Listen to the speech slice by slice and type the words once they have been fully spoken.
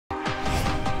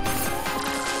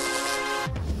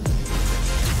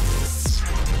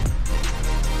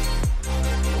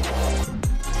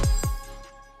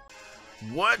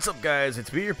What's up, guys?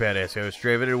 It's me, your badass host,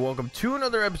 Draven, and welcome to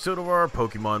another episode of our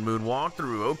Pokemon Moon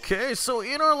walkthrough. Okay, so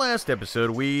in our last episode,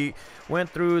 we went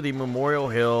through the Memorial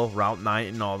Hill, Route 9,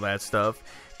 and all that stuff.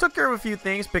 Took care of a few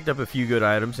things, picked up a few good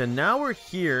items, and now we're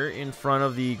here in front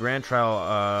of the Grand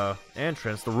Trial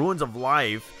entrance, the Ruins of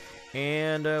Life.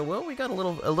 And, well, we got a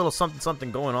little something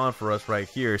going on for us right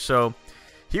here. So,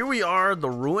 here we are,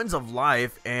 the Ruins of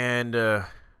Life, and, well,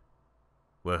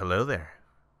 hello there.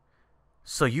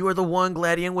 So you are the one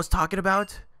Gladian was talking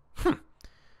about?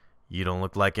 You don't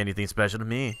look like anything special to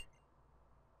me.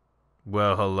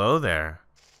 Well, hello there.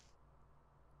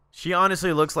 She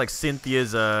honestly looks like Cynthia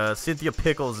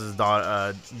Pickles'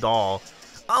 doll.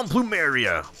 I'm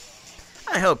Plumeria.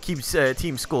 I help keep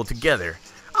Team Skull together.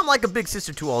 I'm like a big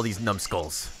sister to all these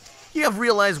numbskulls. You have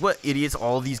realized what idiots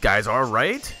all these guys are,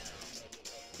 right?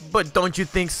 But don't you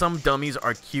think some dummies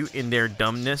are cute in their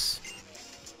dumbness?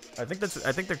 I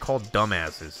think they're called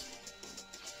dumbasses.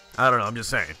 I don't know, I'm just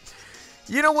saying.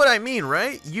 You know what I mean,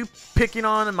 right? You picking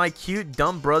on my cute,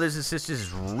 dumb brothers and sisters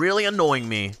is really annoying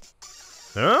me.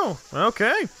 Oh,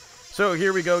 okay. So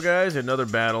here we go, guys. Another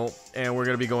battle. And we're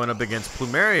going to be going up against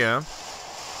Plumeria.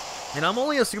 And I'm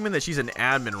only assuming that she's an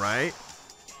admin, right?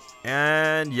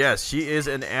 And yes, she is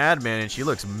an admin. And she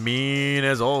looks mean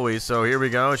as always. So here we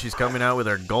go. She's coming out with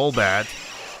her Golbat.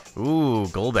 Ooh,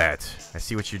 Golbat. I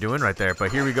see what you're doing right there. But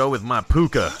here we go with my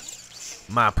Puka.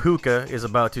 My Puka is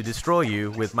about to destroy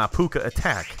you with my Puka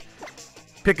attack.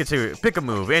 Pick a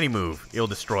move, any move. You'll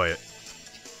destroy it.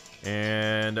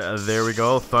 And there we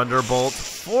go. Thunderbolt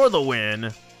for the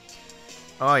win.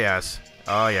 Oh, yes.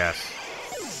 Oh,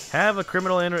 yes. Have a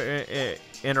criminal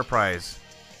enterprise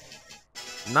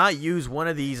not use one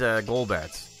of these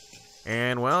Golbats.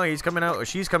 And, well, she's coming out with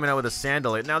a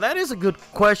Sandalite. Now, that is a good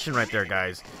question right there,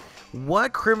 guys.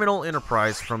 What criminal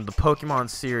enterprise from the Pokemon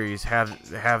series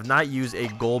have not used a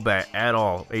Golbat at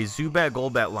all? A Zubat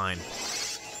Golbat line?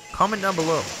 Comment down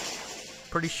below.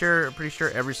 Pretty sure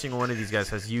every single one of these guys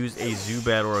has used a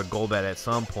Zubat or a Golbat at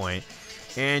some point.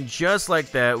 And just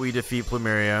like that, we defeat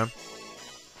Plumeria.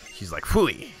 She's like,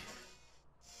 phooey.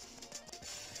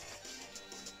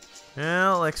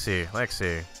 Well, let's see.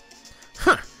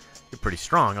 Huh. You're pretty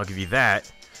strong, I'll give you that.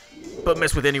 But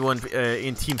mess with anyone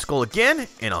in Team Skull again,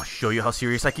 and I'll show you how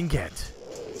serious I can get.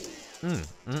 I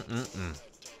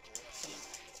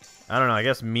don't know, I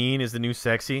guess mean is the new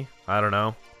sexy. I don't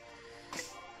know.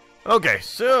 Okay,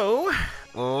 so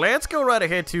let's go right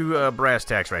ahead to brass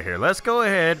tacks right here. Let's go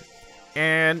ahead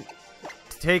and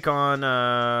take on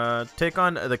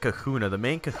the Kahuna, the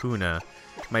main Kahuna.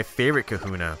 My favorite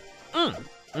Kahuna. I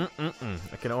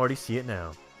can already see it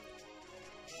now.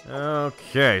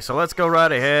 Okay, so let's go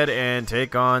right ahead and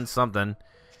take on something.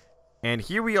 And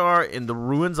here we are in the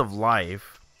Ruins of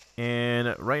Life.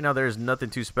 And right now there's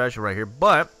nothing too special right here.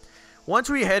 But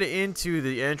once we head into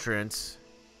the entrance,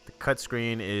 the cut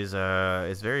screen is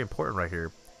very important right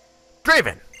here.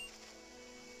 Draven!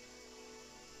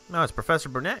 No, it's Professor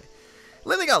Burnett.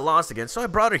 Lily got lost again, so I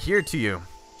brought her here to you.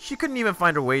 She couldn't even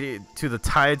find her way to the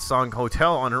Tide Song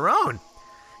Hotel on her own.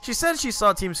 She said she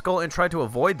saw Team Skull and tried to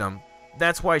avoid them.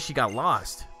 That's why she got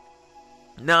lost.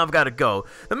 Now I've got to go.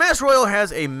 The Mass Royal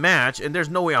has a match, and there's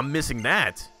no way I'm missing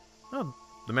that. Oh,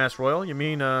 the Mass Royal? You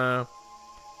mean, do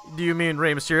you mean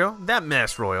Rey Mysterio? That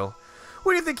Mass Royal.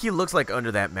 What do you think he looks like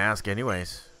under that mask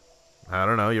anyways? I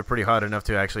don't know. You're pretty hot enough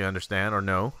to actually understand or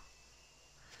know.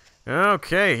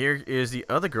 Okay, here is the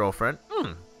other girlfriend.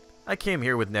 I came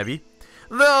here with Nebby.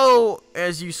 Though,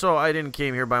 as you saw, I didn't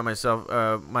came here by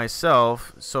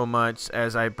myself so much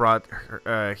as I brought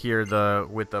her here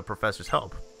with the professor's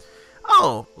help.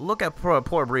 Oh, look at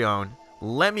poor Brion.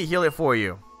 Let me heal it for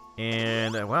you.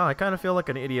 And, well, I kind of feel like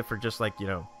an idiot for just, like, you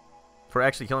know, for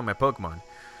actually killing my Pokemon.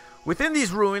 Within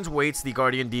these ruins waits the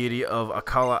guardian deity of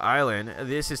Akala Island.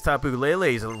 This is Tapu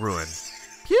Lele's ruin.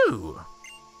 Phew.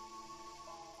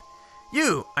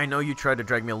 I know you tried to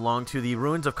drag me along to the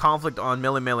ruins of conflict on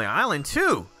Melemele Island,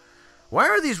 too. Why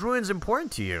are these ruins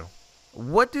important to you?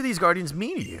 What do these guardians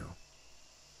mean to you?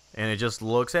 And it just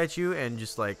looks at you and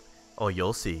just like, oh,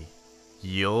 you'll see.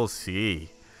 You'll see.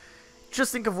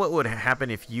 Just think of what would happen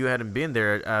if you hadn't been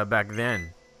there back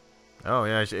then. Oh,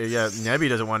 yeah, Nebby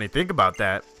doesn't want to think about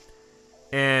that.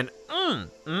 And,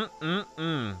 the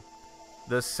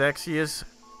sexiest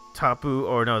Tapu,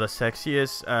 or no, the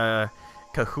sexiest,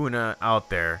 Kahuna out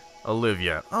there,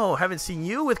 Olivia. Oh, haven't seen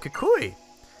you with Kukui.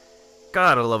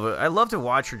 God, I love it. I love to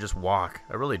watch her just walk.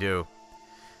 I really do.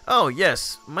 Oh,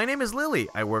 yes. My name is Lily.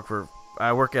 I work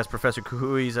as Professor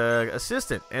Kukui's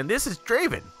assistant, and this is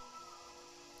Draven.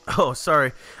 Oh,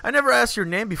 sorry. I never asked your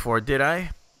name before, did I?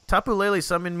 Tapu Lele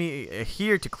summoned me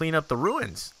here to clean up the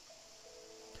ruins.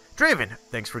 Draven,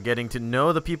 thanks for getting to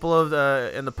know the people of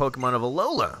and the Pokemon of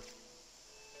Alola.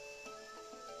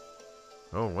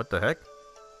 Oh, what the heck?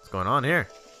 What's going on here?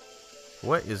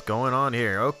 What is going on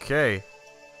here? Okay.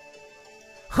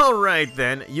 Alright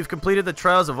then, you've completed the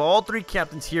trials of all 3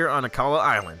 captains here on Akala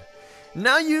Island.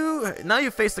 Now you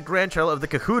face the grand trial of the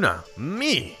Kahuna,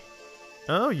 me.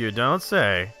 Oh, you don't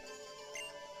say.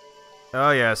 Oh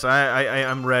yes,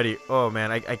 I'm ready. Oh man,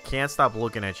 I can't stop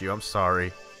looking at you. I'm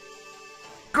sorry.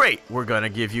 Great, we're gonna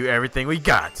give you everything we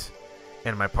got.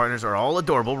 And my partners are all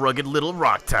adorable, rugged little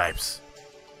rock types.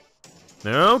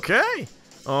 Okay,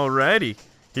 alrighty.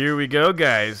 Here we go,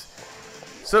 guys.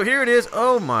 So here it is.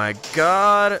 Oh my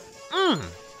god.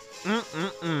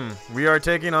 We are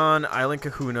taking on Island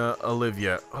Kahuna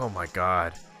Olivia. Oh my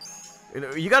god.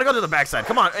 You gotta go to the backside.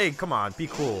 Come on. Hey, come on. Be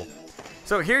cool.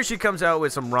 So here she comes out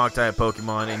with some rock type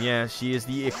Pokemon, and yeah, she is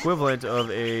the equivalent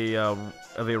of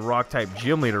a rock type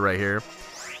gym leader right here.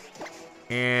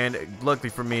 And luckily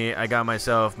for me, I got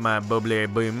myself my Bubble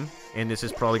Boom, and this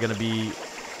is probably gonna be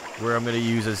where I'm gonna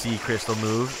use a Z Crystal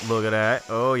move. Look at that.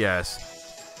 Oh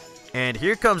yes. And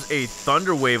here comes a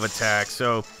Thunder Wave attack.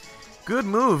 So good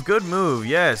move, good move.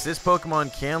 Yes, this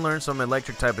Pokemon can learn some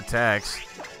electric type attacks.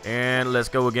 And let's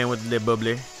go again with Le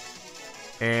Bubble.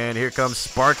 And here comes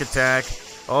Spark Attack.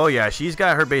 Oh yeah, she's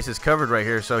got her bases covered right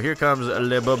here. So here comes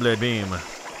Le Bubble Beam.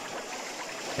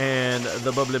 And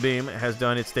the Bubble Beam has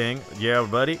done its thing. Yeah,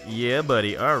 buddy. Yeah,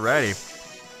 buddy. Alrighty.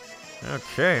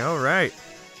 Okay, alright.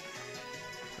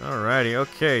 Alrighty,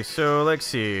 okay. So let's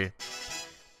see.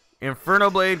 Inferno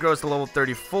Blade grows to level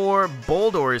 34.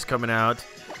 Boldor is coming out.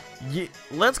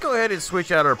 Let's go ahead and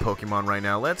switch out our Pokemon right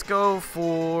now. Let's go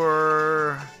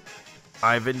for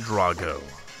Ivan Drago.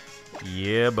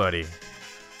 Yeah, buddy.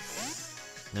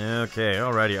 Okay,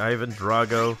 alrighty. Ivan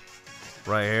Drago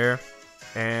right here.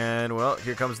 And, well,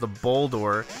 here comes the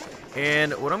Boldor.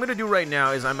 And what I'm going to do right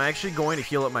now is I'm actually going to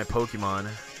heal up my Pokemon.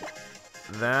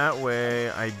 That way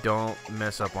I don't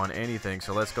mess up on anything.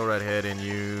 So let's go right ahead and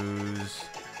use...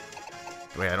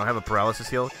 Wait, I don't have a paralysis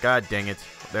heal? God dang it.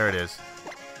 There it is.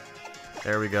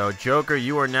 There we go. Joker,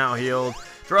 you are now healed.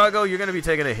 Drago, you're going to be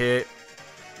taking a hit.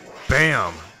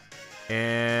 Bam!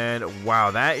 And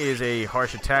wow, that is a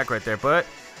harsh attack right there. But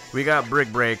we got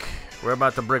Brick Break. We're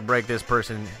about to Brick Break this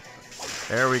person.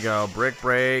 There we go. Brick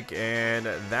Break. And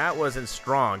that wasn't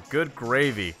strong. Good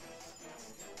gravy.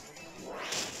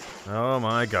 Oh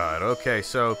my god. Okay,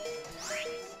 so...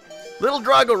 Little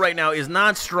Drago right now is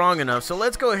not strong enough, so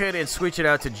let's go ahead and switch it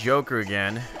out to Joker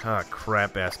again. Ah,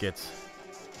 crap baskets.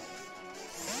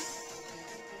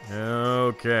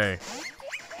 Okay.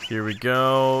 Here we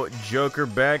go. Joker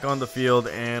back on the field,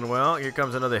 and, well, here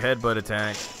comes another headbutt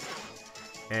attack.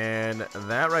 And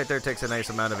that right there takes a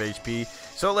nice amount of HP.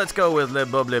 So let's go with the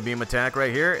Bubble Beam attack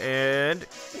right here, and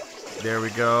there we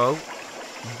go.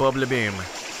 Bubble Beam.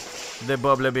 The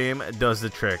Bubble Beam does the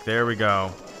trick. There we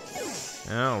go.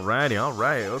 Alrighty,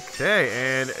 alright, okay,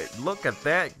 and look at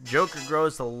that. Joker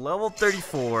grows to level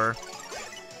 34,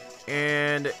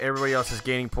 and everybody else is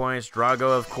gaining points.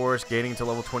 Drago, of course, gaining to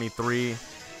level 23,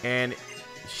 and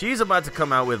she's about to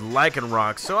come out with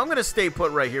Lycanroc, so I'm going to stay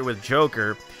put right here with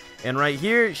Joker, and right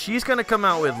here, she's going to come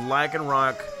out with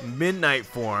Lycanroc Midnight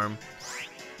form.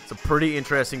 It's a pretty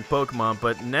interesting Pokemon,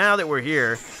 but now that we're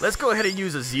here, let's go ahead and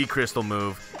use a Z Crystal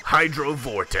move, Hydro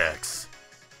Vortex.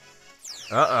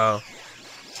 Uh-oh.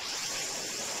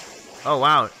 Oh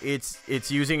wow, it's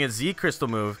using a Z Crystal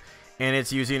move, and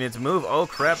it's using its move. Oh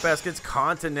crap baskets,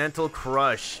 Continental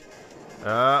Crush.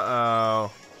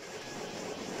 Uh-oh.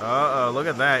 Uh-oh, look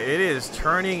at that. It is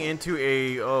turning into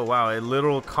a, oh wow, a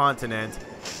literal continent,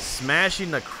 smashing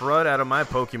the crud out of my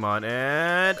Pokemon,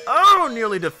 and, oh,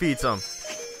 nearly defeats him.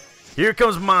 Here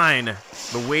comes mine,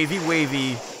 the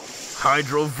wavy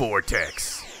Hydro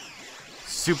Vortex.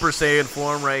 Super Saiyan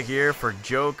form right here for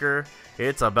Joker.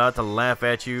 It's about to laugh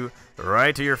at you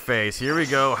right to your face. Here we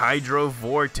go, Hydro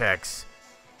Vortex.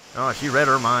 Oh, she read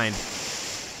her mind.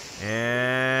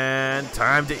 And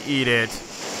time to eat it.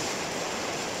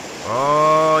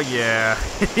 Oh, yeah.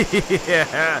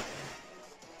 Yeah.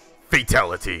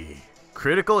 Fatality.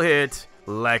 Critical hit.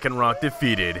 Lycanroc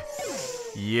defeated.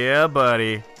 Yeah,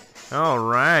 buddy.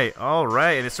 Alright,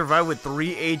 alright. And it survived with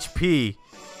 3 HP.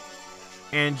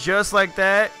 And just like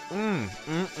that,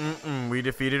 we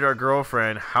defeated our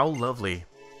girlfriend. How lovely.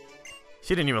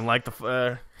 She didn't even like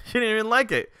she didn't even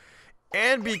like it.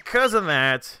 And because of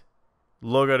that,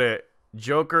 look at it.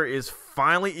 Joker is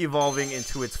finally evolving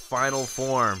into its final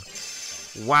form.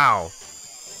 Wow.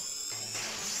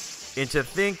 And to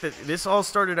think that this all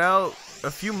started out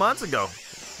a few months ago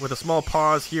with a small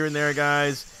pause here and there,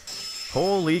 guys.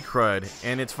 Holy crud.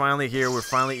 And it's finally here. We're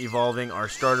finally evolving our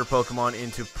starter Pokemon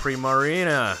into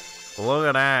Primarina. Look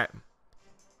at that.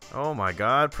 Oh my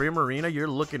god, Primarina, you're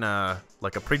looking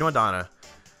like a prima donna.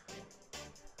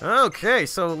 Okay,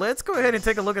 so let's go ahead and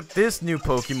take a look at this new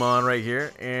Pokemon right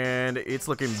here. And it's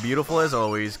looking beautiful as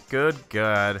always. Good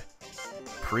god.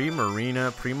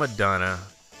 Primarina, prima donna.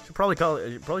 Probably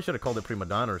should have called it Prima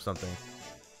Donna or something.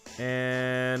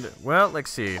 And, well, let's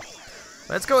see.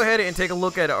 Let's go ahead and take a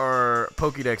look at our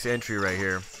Pokédex entry right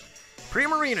here.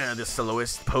 Primarina, the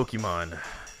slowest Pokemon.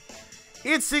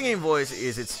 Its singing voice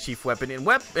is its chief weapon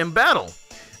in battle.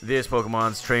 This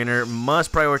Pokemon's trainer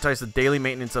must prioritize the daily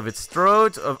maintenance of its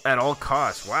throat at all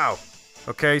costs. Wow.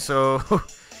 Okay, so,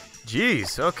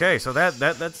 jeez. Okay, so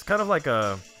that's kind of like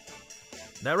a,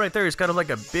 that right there is kind of like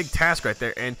a big task right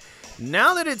there. And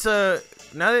now that it's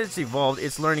evolved,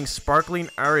 it's learning Sparkling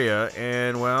Aria,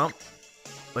 and well,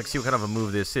 let's see what kind of a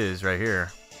move this is right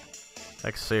here.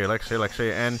 Let's see,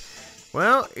 and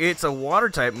well, it's a water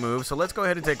type move, so let's go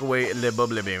ahead and take away Le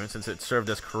Bubble Beam since it served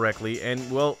us correctly.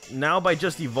 And well, now by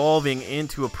just evolving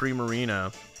into a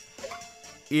Primarina,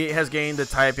 it has gained the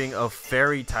typing of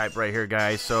Fairy type right here,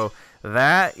 guys. So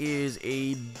that is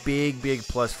a big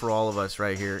plus for all of us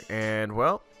right here. And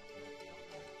well,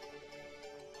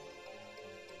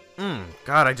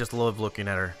 God, I just love looking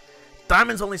at her.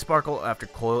 Diamonds only sparkle after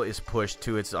coil is pushed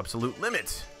to its absolute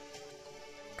limit.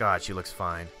 God, she looks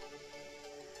fine.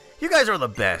 You guys are the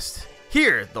best.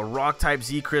 Here, the rock type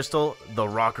Z crystal, the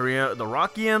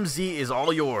Rockium Z is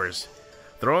all yours.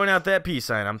 Throwing out that peace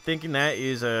sign. I'm thinking that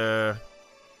is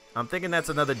I'm thinking that's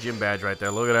another gym badge right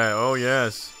there. Look at that. Oh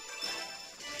yes.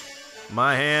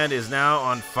 My hand is now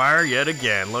on fire yet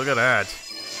again. Look at that.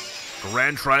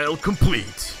 Grand trial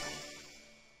complete.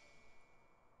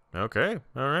 Okay,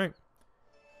 alright.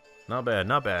 Not bad,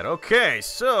 not bad. Okay,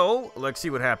 so let's see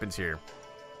what happens here.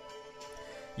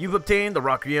 You've obtained the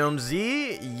Rockium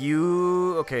Z.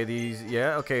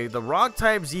 The rock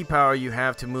type Z power you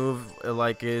have to move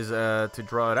to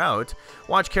draw it out.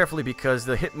 Watch carefully because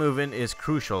the hip movement is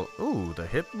crucial. Ooh, the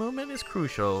hip movement is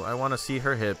crucial. I want to see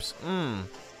her hips.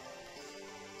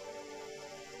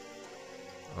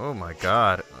 Oh my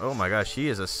god. Oh my gosh, she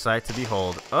is a sight to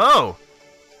behold. Oh!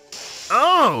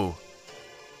 Oh!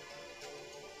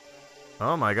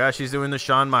 Oh my gosh, she's doing the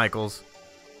Shawn Michaels.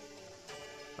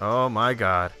 Oh my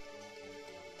god.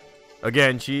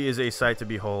 Again, she is a sight to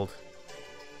behold.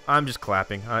 I'm just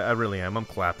clapping. I really am. I'm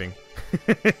clapping.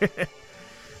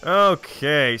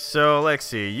 Okay, so let's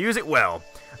see. Use it well.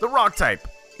 The rock type.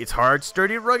 It's hard,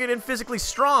 sturdy, rugged, and physically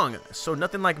strong. So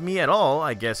nothing like me at all.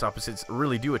 I guess opposites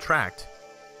really do attract.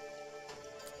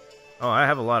 Oh, I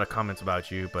have a lot of comments about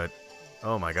you, but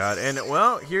oh my god. And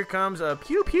well, here comes a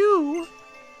Pew Pew.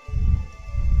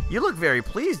 You look very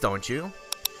pleased, don't you?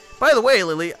 By the way,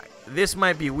 Lily, this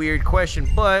might be a weird question,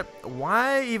 but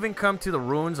why even come to the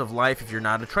ruins of life if you're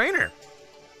not a trainer?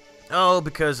 Oh,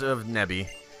 because of Nebby.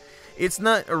 It's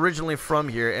not originally from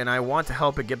here, and I want to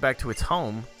help it get back to its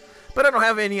home, but I don't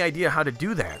have any idea how to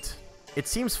do that. It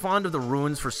seems fond of the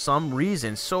ruins for some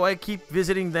reason, so I keep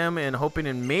visiting them and hoping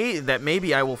that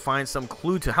maybe I will find some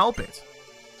clue to help it.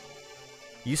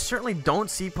 You certainly don't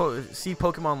see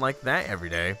Pokemon like that every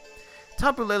day.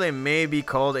 Tapu Lele may be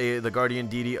called the guardian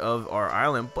deity of our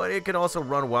island, but it could also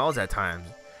run wild at times.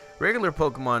 Regular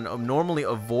Pokemon normally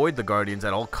avoid the guardians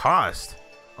at all costs,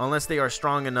 unless they are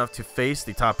strong enough to face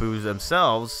the Tapus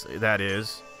themselves, that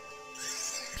is.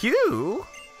 Pew?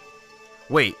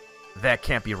 Wait, that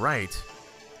can't be right.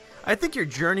 I think your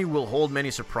journey will hold many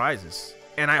surprises,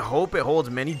 and I hope it holds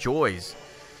many joys.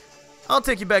 I'll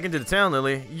take you back into the town,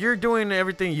 Lily. You're doing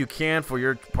everything you can for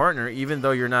your partner, even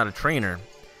though you're not a trainer.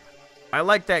 I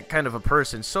like that kind of a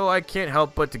person, so I can't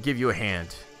help but to give you a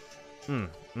hand.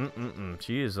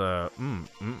 She is,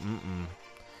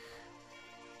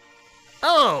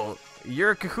 Oh,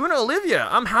 you're Kahuna Olivia.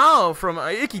 I'm Hao from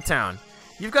Icky Town.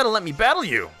 You've got to let me battle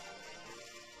you.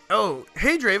 Oh,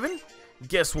 hey, Draven.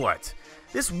 Guess what?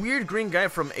 This weird green guy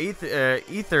from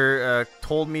Ether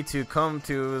told me to come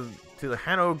to the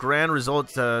Hano Grand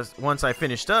Result once I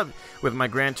finished up with my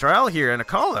grand trial here in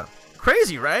Akala.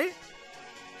 Crazy, right?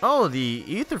 Oh, the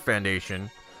Ether Foundation.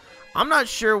 I'm not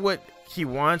sure what he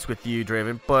wants with you,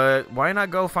 Draven, but why not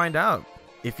go find out?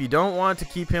 If you don't want to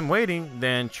keep him waiting,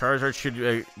 then Charizard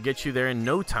should get you there in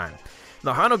no time.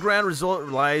 The Hano Grand Result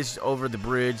lies over the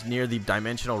bridge near the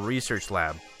Dimensional Research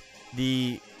Lab.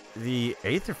 The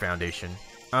Aether Foundation.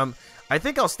 I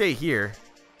think I'll stay here.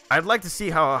 I'd like to see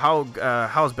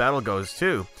how's battle goes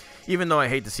too, even though I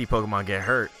hate to see Pokemon get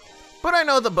hurt. But I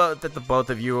know that the both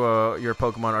of you, your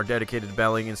Pokemon, are dedicated to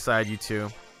battling inside you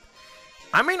two.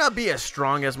 I may not be as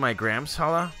strong as my Gramps,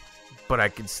 Hala, but I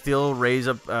can still raise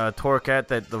up Torcat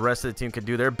that the rest of the team can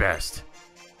do their best.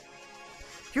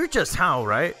 You're just Hal,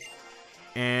 right?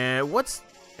 And what's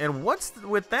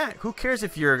with that? Who cares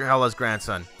if you're Hala's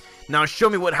grandson? Now show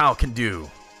me what Hal can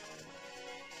do.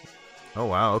 Oh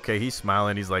wow, okay, he's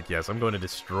smiling. He's like, yes, I'm going to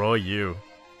destroy you.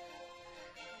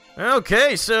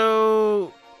 Okay,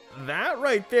 so that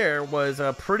right there was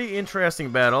a pretty interesting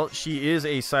battle. She is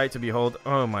a sight to behold.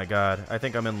 Oh my god, I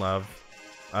think I'm in love.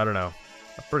 I don't know.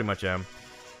 I pretty much am.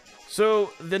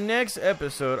 So the next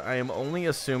episode, I am only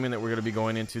assuming that we're going to be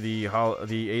going into the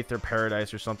Aether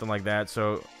Paradise or something like that.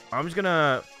 So I'm just going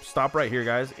to stop right here,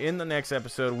 guys. In the next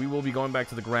episode, we will be going back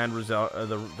to the Grand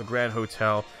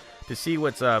Hotel to see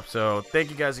what's up. So thank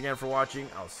you guys again for watching.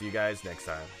 I'll see you guys next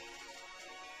time.